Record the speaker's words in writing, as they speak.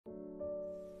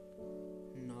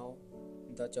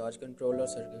The charge controller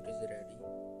circuit is ready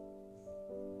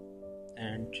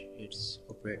and it's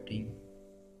operating.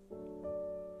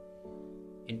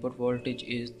 Input voltage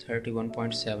is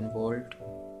 31.7 volt.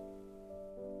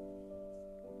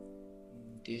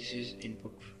 This is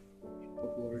input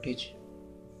voltage.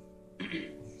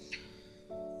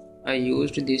 I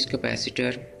used this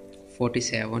capacitor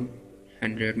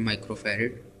 4700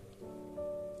 microfarad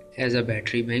as a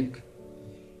battery bank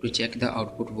to check the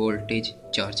output voltage,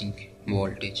 charging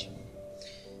voltage.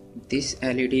 This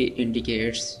LED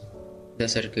indicates the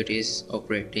circuit is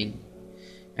operating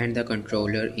and the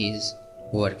controller is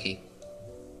working.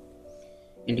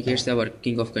 Indicates the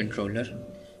working of controller.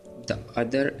 The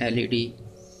other LED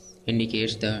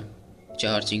indicates the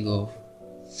charging of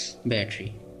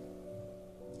battery.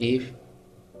 If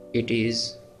it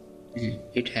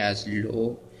has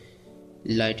low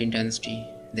light intensity,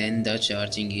 then the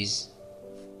charging is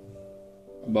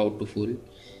about to full.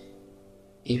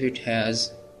 If it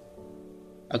has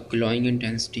a glowing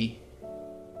intensity,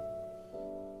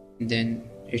 then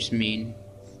it means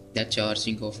the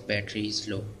charging of battery is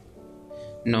low.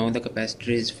 Now the capacitor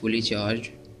is fully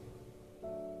charged.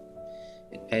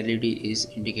 LED is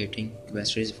indicating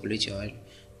capacitor is fully charged.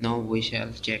 Now we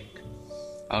shall check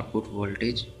output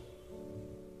voltage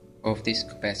of this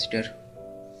capacitor.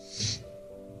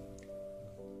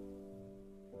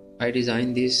 I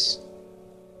designed this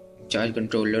charge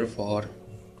controller for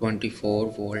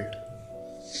 24 volt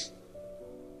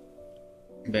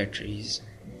batteries,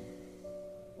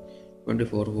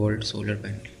 24 volt solar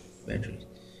panel batteries.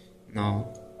 Now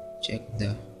check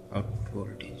the output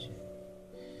voltage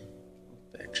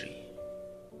of battery.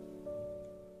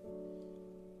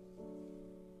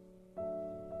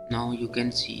 Now you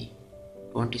can see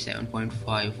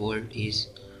 27.5 volt is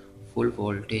full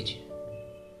voltage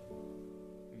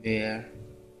where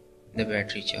the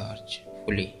battery charge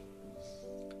fully.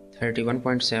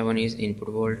 31.7 is input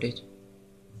voltage,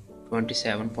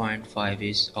 27.5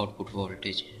 is output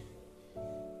voltage.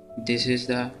 This is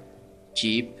the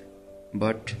cheap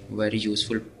but very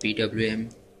useful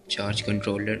PWM charge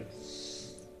controller,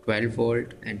 12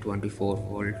 volt and 24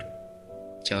 volt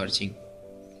charging,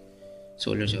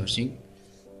 solar charging.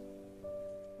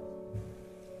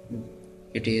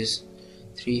 It is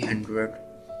 300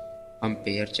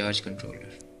 ampere charge controller.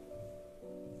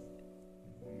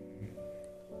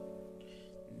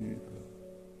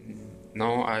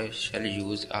 Now I shall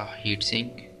use a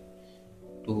heatsink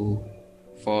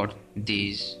for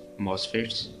these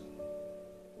MOSFETs,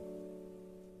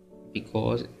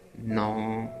 because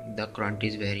now the current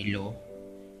is very low.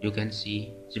 You can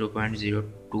see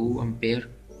 0.02 ampere.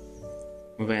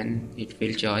 When it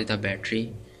will charge the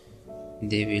battery,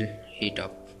 they will heat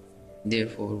up.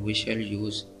 Therefore we shall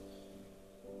use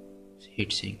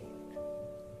heatsink.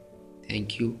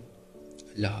 Thank you.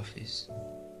 Allah Hafiz.